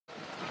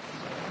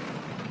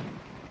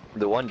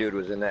The one dude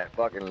was in that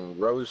fucking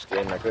rose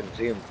skin. I couldn't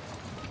see him.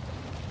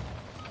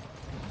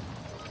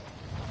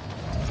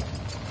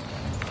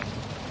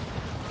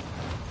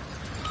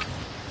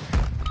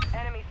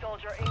 Enemy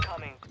soldier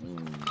incoming.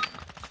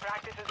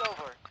 Practice is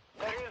over.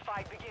 The real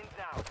fight begins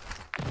now.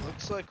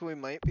 Looks like we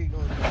might be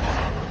going to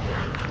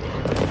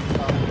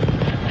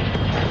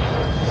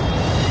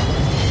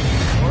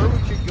or we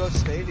could go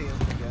stadium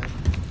again.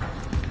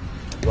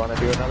 You want to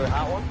do another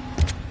hot one?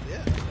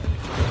 Yeah.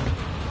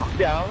 I'm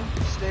down.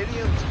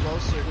 Stadium's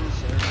closer to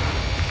circle.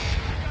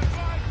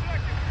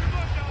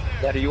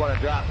 Yeah, do you want to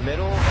drop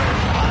middle? Or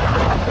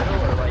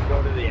like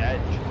go to the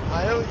edge?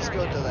 I always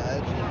go to the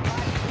edge.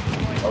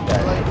 Okay.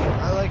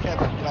 I like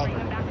having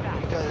cover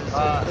because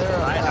there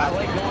are. I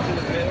like going to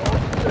the middle.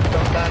 But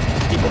sometimes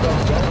people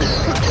don't go.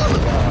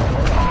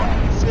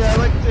 See, I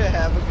like to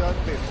have a gun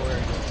before.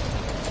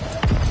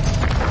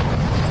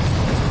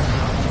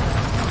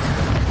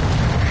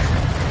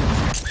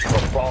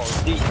 Fall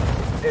deep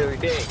every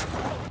day.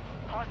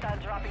 Hostile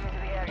dropping into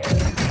the area.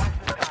 Watch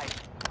the sky.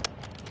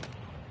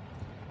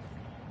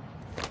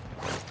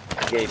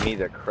 Gave me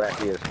the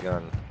crappiest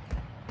gun.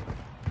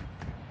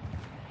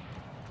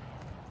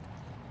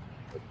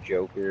 The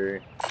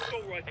Joker.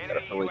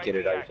 Gotta fully get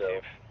it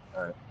ISO.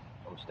 Alright,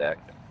 I'm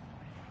stacked.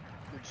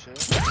 Good shit.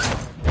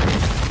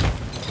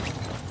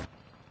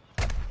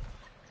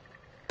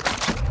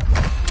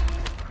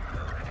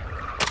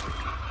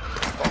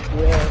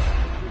 Yeah.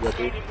 You got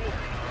this.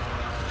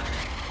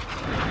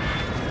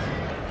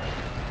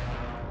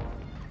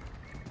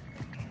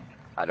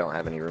 I don't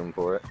have any room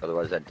for it,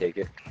 otherwise I'd take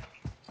it.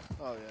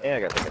 Oh yeah.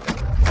 Yeah, I got it.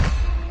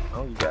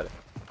 Oh, you got it.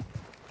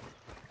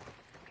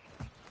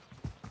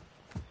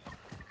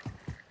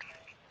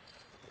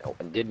 No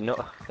one did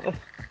know.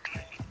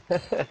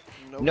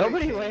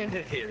 Nobody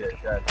landed here this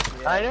time.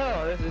 Yeah. I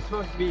know, this is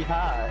supposed to be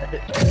hot.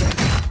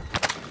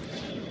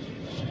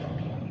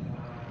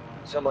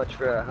 So much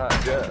for a hot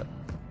job.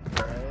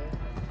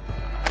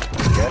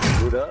 Yeah,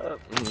 boot up.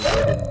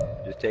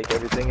 Just take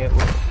everything at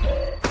once.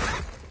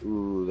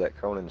 Ooh, that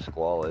Conan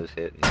Squall is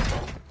hitting.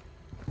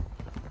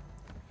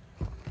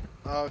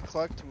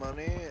 Collect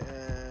money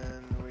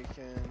and we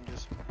can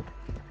just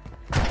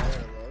buy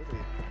our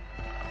loadie.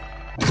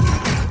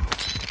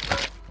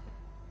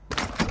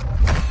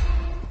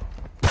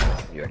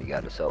 You already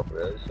got a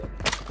self-res, so I'm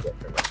get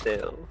for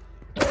myself.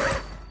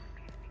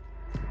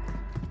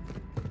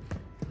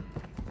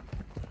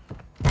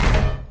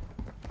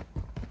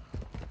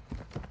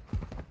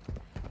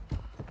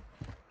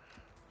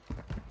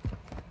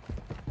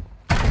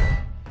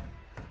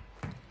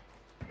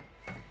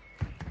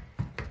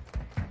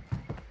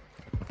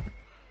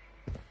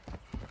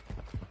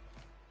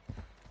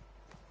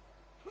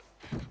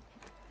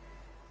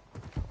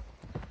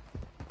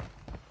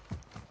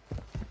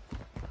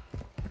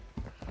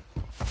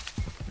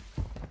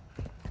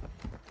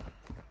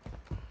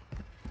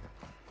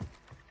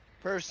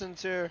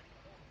 Person's here.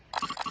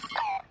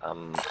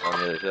 I'm on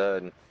the other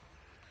side.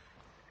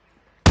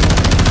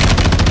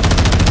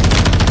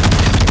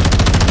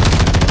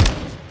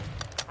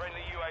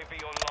 Friendly UAV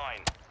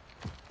online.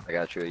 I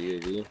got you a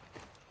UAV.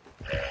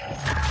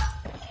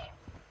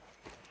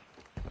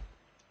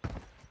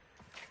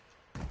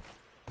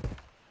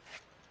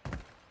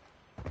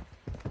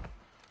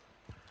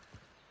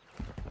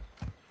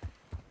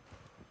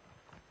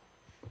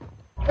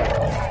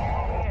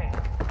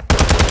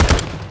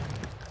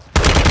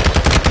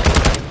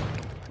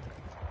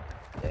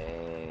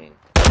 Dang.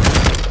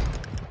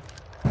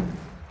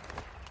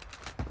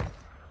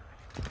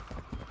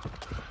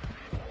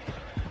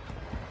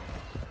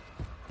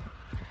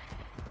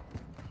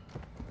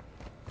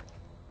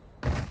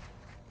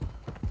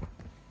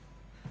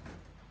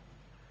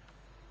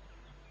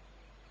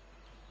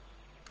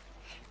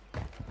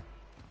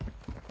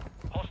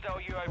 Hostile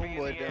UAV in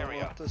Homeboy the down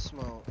area. with the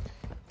smoke.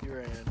 You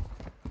ran.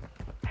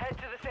 Head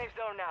to the safe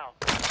zone now.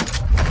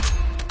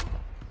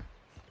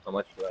 How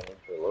much do I need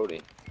for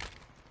loading?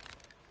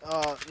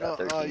 No,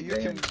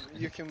 13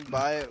 you can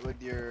buy it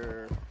with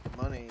your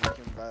money. You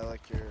can buy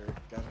like your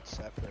gun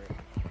separate.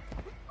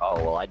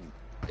 Oh, well, I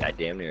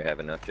damn near have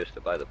enough just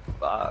to buy the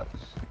box.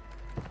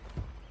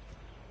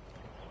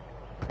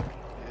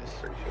 Yes.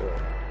 Pretty sure.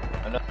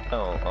 Oh, no,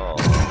 oh.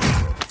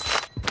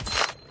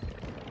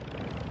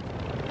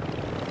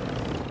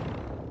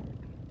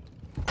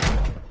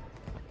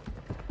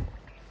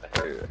 I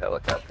hear a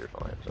helicopter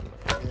flying somewhere.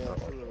 Yeah,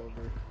 flew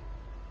over.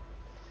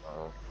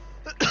 Oh.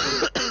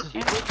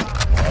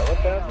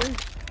 Helicopter?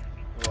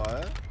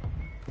 What?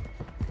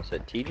 I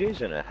said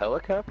TJ's in a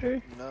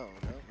helicopter? No,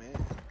 not me.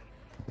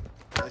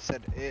 I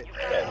said it.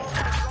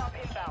 Drop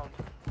inbound.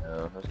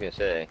 No, I was gonna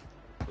say,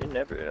 you're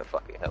never in a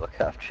fucking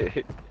helicopter.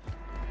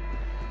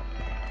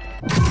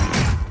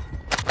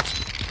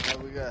 Yeah,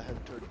 we gotta head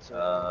towards.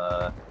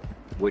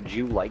 Would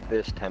you like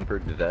this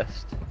tempered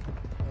vest?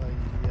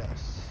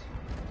 Yes.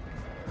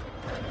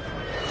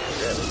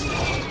 Yeah.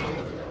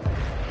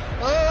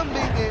 I'm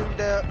being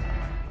aimed at.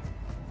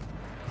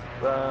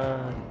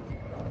 Run.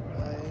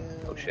 I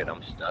am. Oh shit,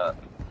 I'm stuck.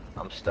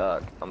 I'm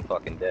stuck. I'm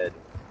fucking dead.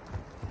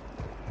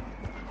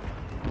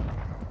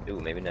 Ooh,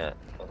 maybe not.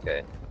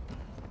 Okay.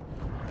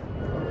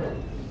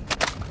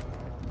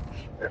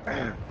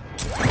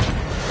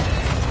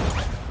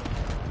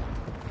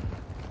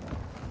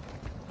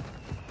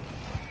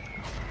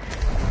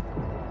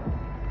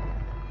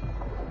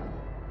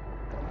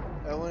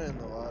 I went in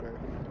the water.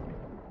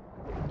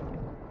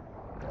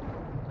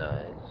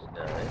 Nice,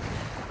 nice.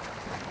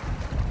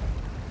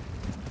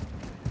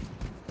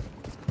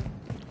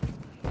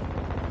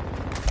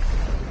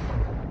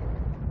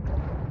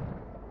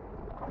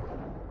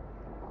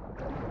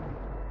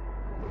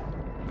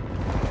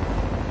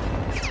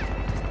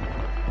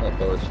 That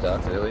boat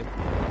stuck, really?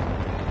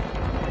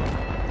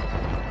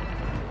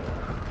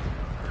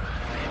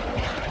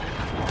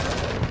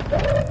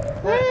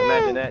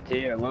 Imagine that,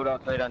 T. A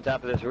loadout right on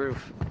top of this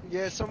roof.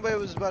 Yeah, somebody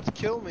was about to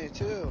kill me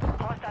too.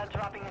 Hostile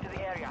dropping into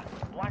the area.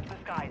 Watch the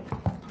skies.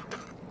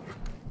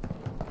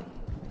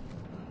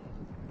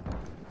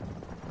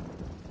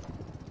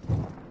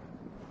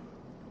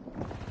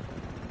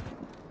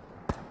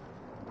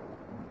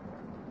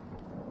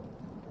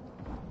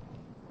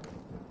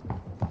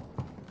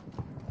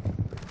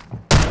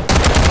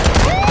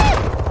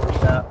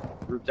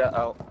 Roofed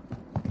out.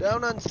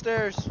 Down on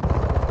stairs.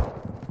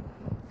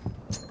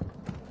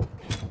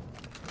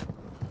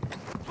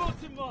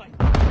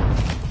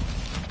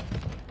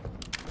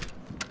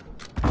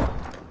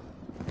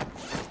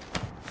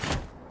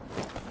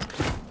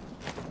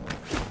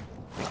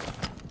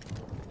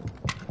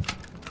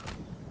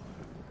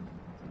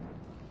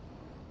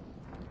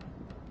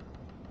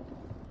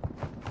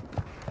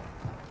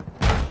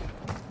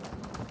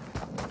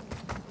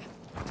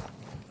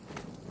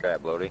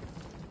 Crap, Lodi.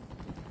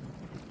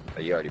 Oh,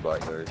 you already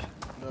bought yours.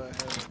 No, I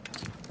haven't.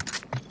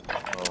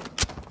 Oh.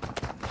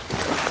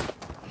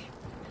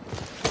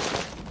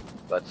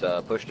 Let's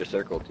push the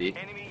circle, T.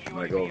 Enemy I'm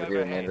gonna go over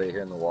here and land right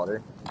here in the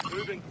water.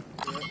 Moving.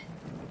 Yep.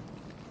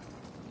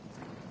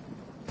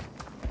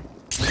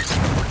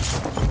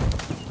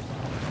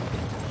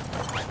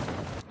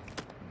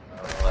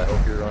 I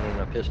hope you're running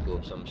a pistol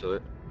of some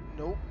sort.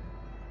 Nope.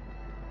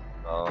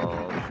 Oh,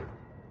 I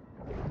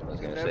was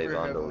I gonna say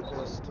never have a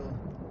Vondo's. pistol.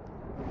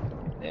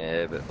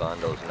 Yeah, but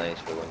Vondo's nice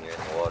for when you're in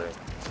the water.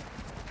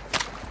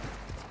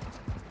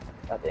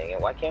 God dang it,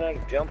 why can't I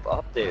jump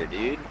up there,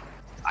 dude?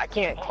 I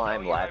can't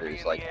climb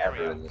ladders like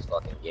ever in this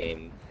fucking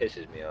game.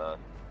 Pisses me off.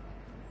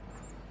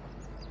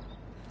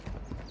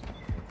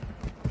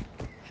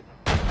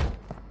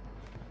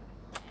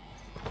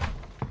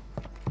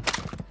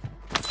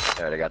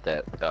 Alright, I got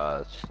that,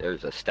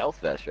 there's a stealth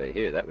vest right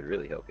here. That would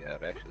really help you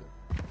out, actually.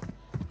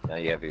 Now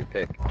you have your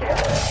pick.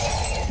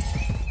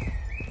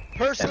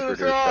 Person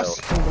Tempered or across!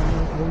 stealth.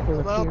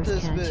 I'm out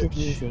this catch it bitch.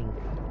 using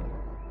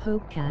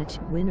Poke catch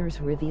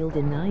winners revealed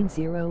in 90s.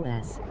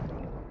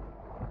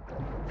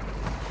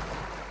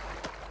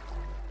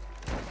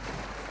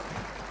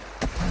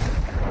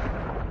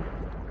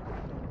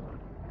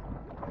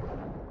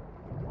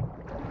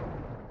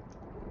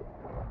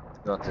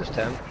 You want this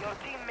 10? Your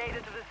team made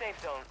it to the safe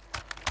zone.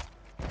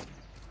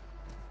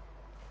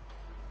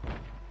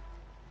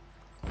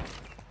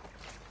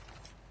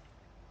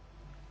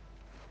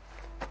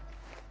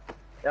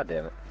 God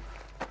damn it.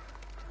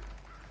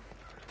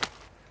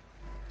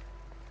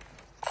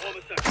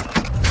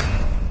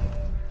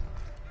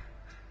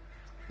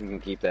 You can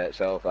keep that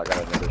self, I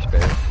got another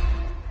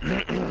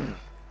spare.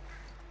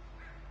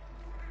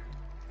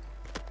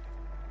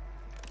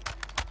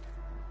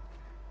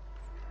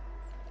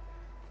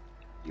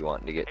 You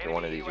wanting to get to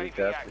one of these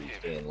rooftops, or you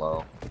staying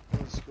low?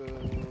 Let's go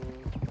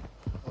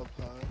up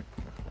high.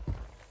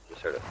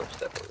 Just heard a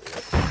footstep over here.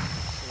 To the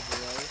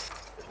right.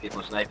 There's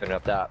people sniping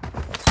up top.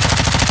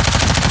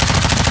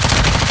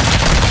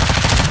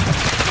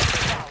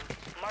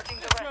 Marking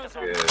the rest of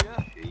them.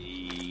 Good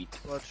sheet.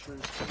 Watch for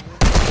his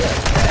teammate.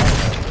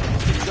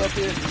 He's up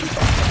here.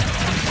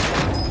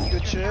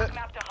 Good shit.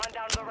 Map to hunt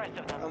down the rest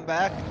of them. I'm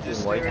back.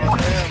 Just White. stay right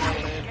there. I'm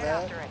gonna land Get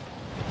back. after it.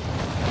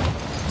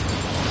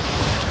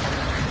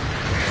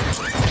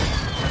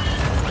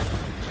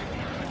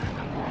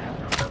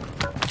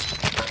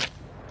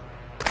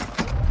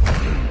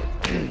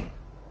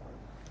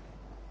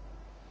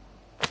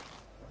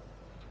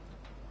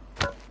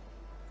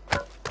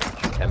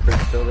 Tempered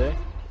still there?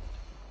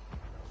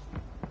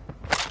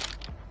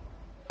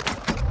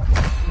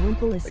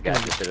 Wimple The guy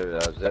escaped. just hit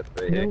a zip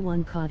right No here.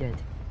 one caught it.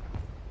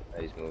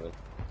 Oh, he's moving.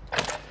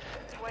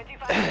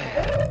 25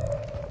 seconds.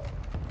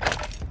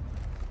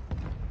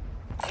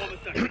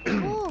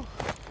 Whew.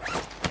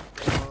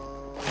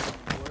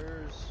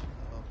 Where's...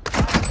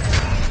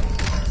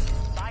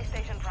 Buy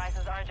station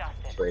prices are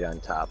adjusted. It's right on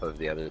top of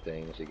the other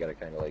things. You gotta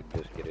kind of like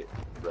just get it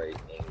right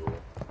angle.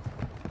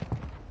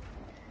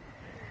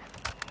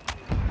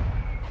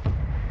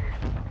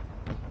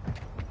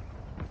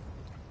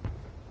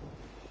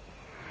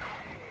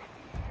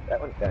 That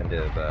one kind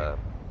of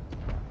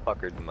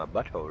puckered my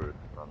butthole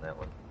on that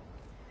one.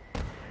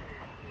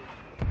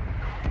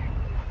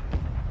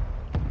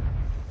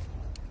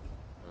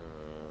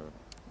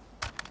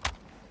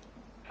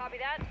 Copy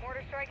that.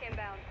 Mortar strike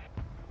inbound.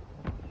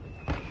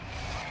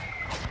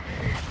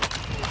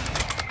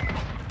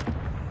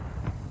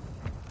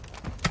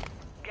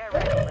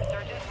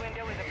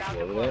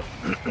 over there.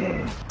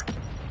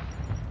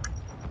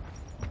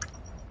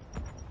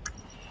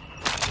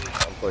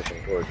 I'm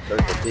pushing towards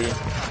Circle T.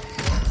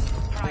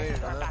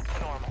 Prices are back to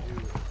normal.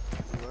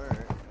 You weren't,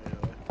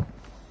 anyway.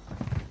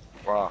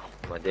 Wow,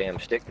 my damn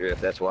stick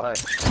drift, that's why.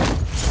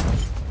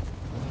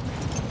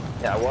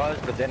 Yeah, I was,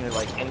 but then it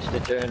like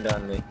insta turned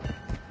on me.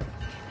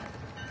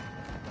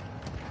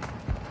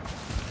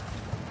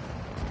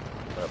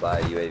 I'm gonna buy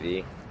a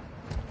UAV.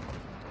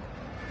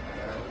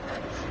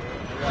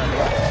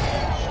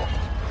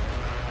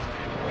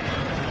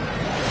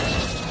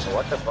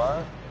 What the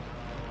fuck?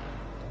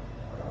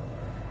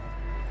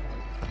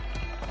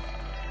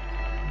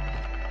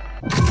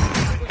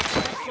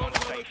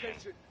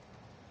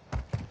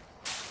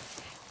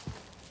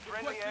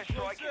 Friendly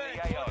airstrike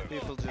in the AO.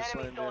 People just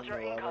Enemy landed in soldier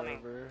the water incoming.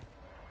 over.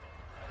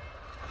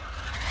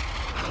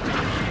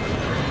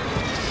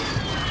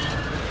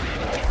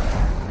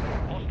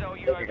 Hostile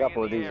Take a UAV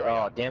couple in of the these. area.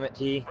 Oh, damn it,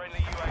 T. Friendly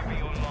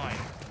UAV online.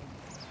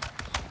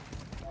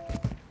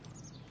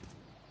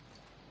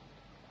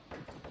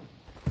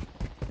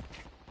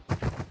 I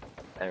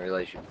didn't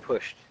realize you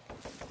pushed.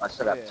 I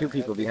still got Yeah, two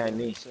people had to behind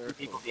go in me. a circle. Two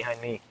people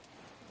behind me.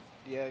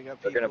 Yeah, I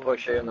got They're people. gonna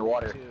push her in the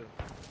water. Too.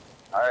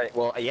 Alright,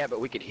 well, yeah, but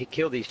we could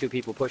kill these two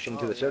people pushing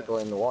to Oh, the yeah. circle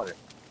in the water.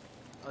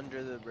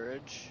 Under the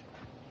bridge.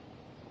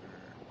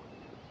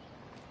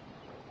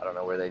 I don't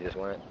know where they just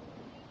went.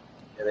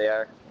 Here they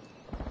are.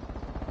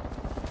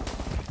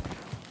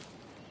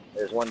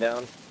 There's one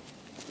down.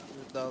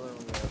 The other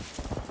one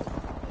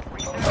got.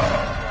 Reset.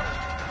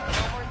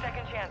 No more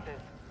second chances.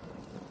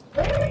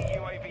 Enemy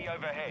UAV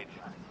overhead.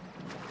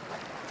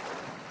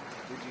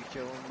 Did you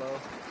kill them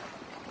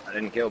both? I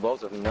didn't kill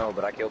both of them, no,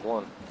 but I killed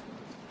one.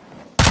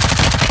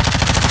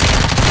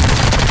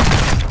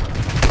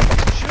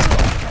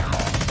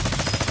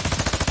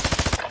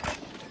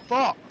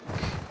 Fuck!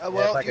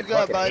 Well, if I you could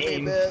got fucking by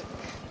aim. me, bitch.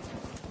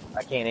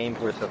 I can't aim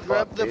for the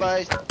Grab fuck, the dude.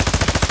 bike.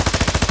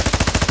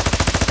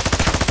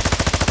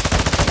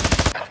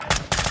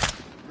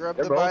 Grab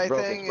They're the both buy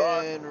broke thing as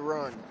fuck. and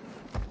run.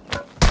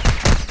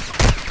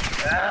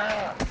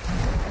 Ah!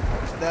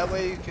 That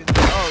way you can. Oh,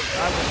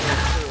 I was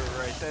going to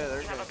right there.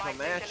 They're gonna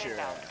come at your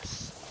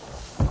ass.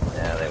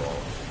 Yeah, they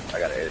won't. I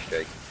got an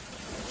airstrike.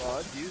 Well,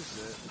 I'd use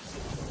it.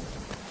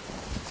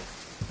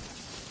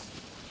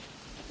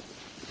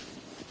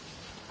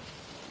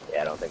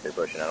 Yeah, I don't think they're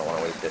pushing. I don't want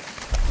to waste it.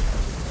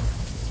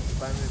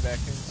 Find me back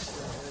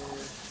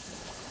instantly.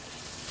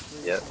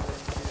 Please, Yep.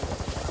 thank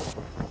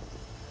you.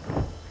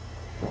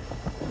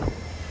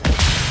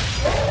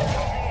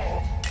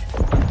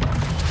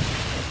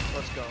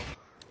 Let's go.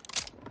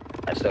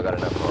 I still got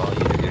enough for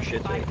all your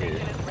shit's right here.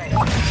 Station is ready.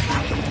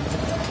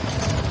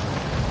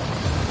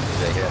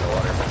 Right here in the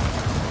water.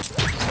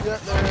 Yeah,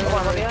 there, Come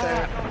on, let me right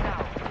there. Go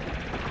now.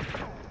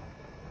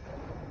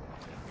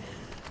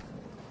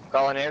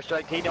 Call an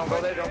airstrike, T. Don't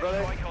go there, don't go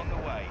there. Airstrike on the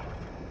way.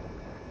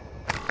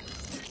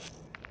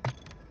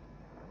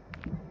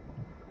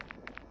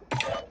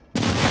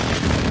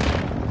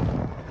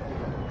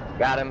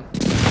 Got him.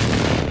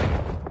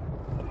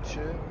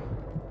 Shit.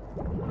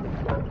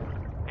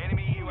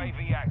 Enemy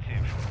UAV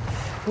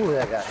active. Ooh,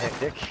 that got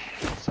hectic.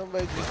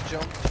 Somebody just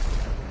jumped.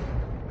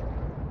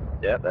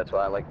 Yep, that's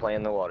why I like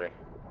playing the water.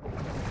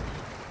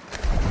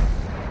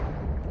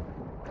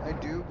 I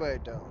do, but I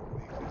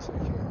don't because I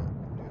can't do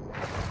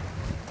it.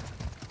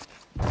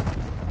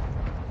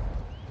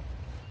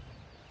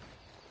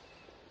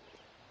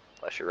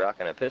 Unless you're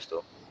rocking a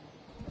pistol.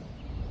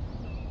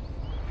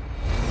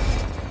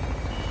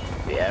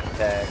 The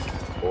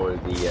F-Tac or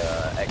the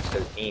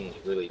X13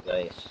 is really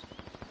nice.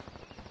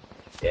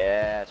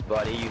 Yes,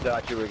 buddy, you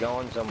thought you were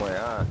going somewhere,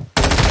 huh?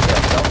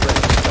 Yeah, don't let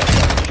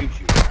yourself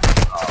shoot you.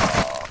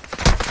 Oh.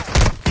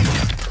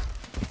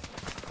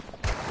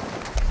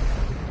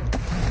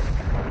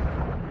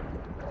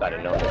 If I'd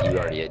have known that you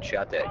already had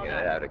shot that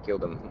guy, I would have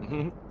killed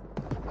him.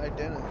 I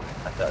didn't.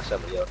 I thought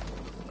somebody else.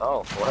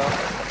 Oh, well.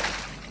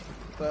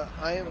 But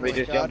I am We like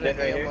just out jumped of in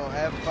right ammo.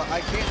 here?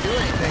 I can't do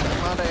anything.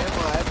 I'm out of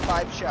ammo. I have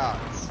 5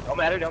 shots. Don't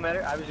matter, don't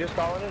matter. I was just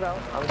calling it out.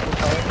 I was just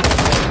calling it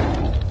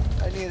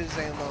out. I need his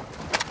ammo.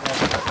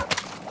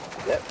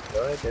 Yep,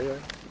 go ahead, go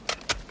ahead.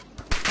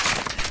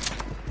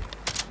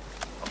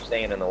 I'm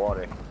staying in the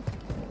water.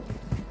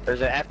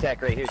 There's an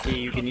F-Tac right here, T.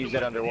 You can use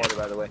that underwater,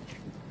 by the way.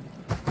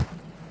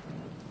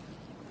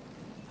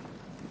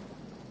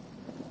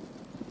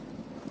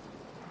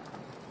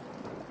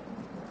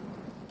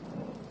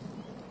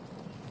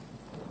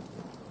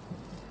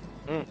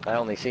 I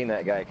only seen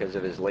that guy because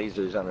of his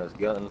lasers on his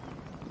gun.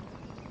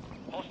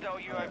 Hostile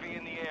UAV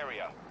in the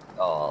area.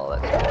 Oh,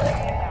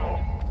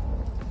 that's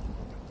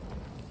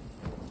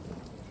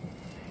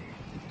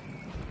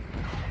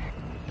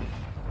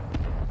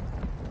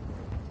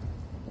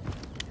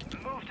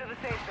Move to the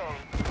safe zone.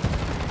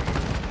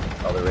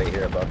 oh, they're right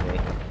here above me.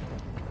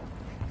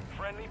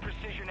 Friendly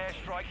precision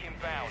airstrike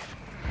inbound.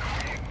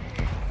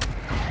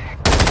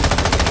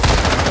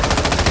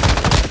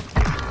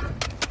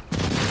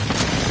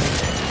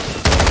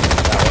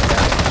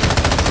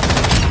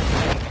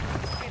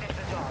 Finish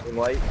the job. Green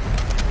white.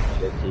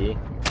 Good T.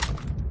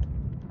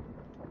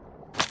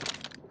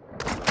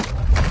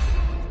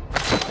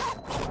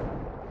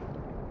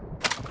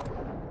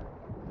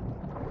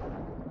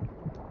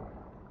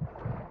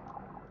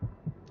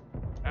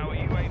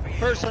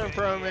 Person in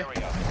front of me.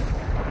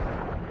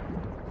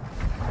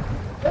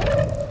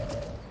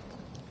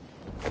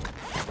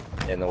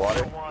 In the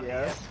water?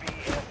 Yes.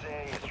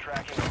 SBSA is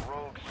tracking a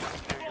rogue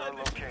near your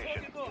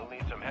location. You'll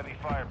need some heavy I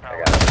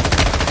firepower. got it.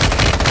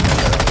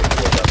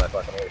 My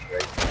fucking horse,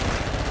 right?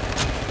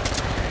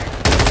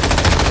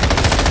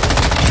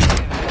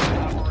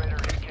 Operator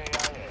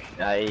KIA.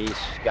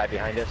 Nice. Guy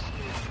behind us.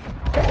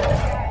 Where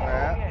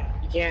at?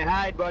 You can't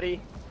hide,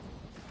 buddy.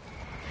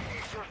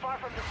 You're far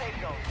from the safe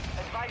zone.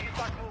 Advise you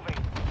start moving.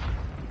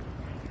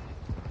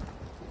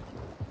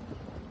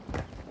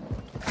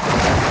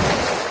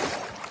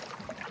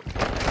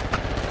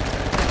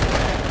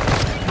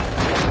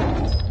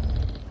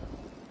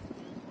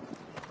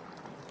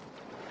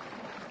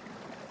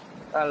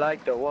 I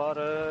like the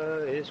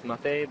water. It's my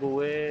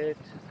favorite.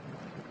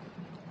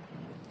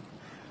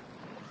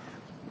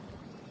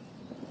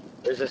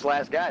 There's this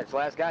last guy. It's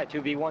last guy.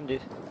 2v1,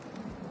 dude.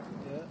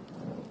 Yeah.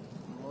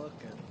 I'm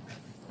looking.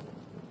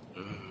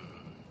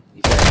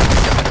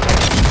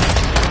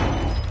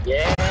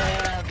 Yeah,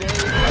 baby.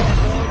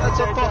 That's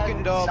a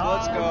fucking dub.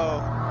 Let's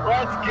go.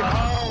 Let's go,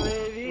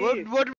 baby. What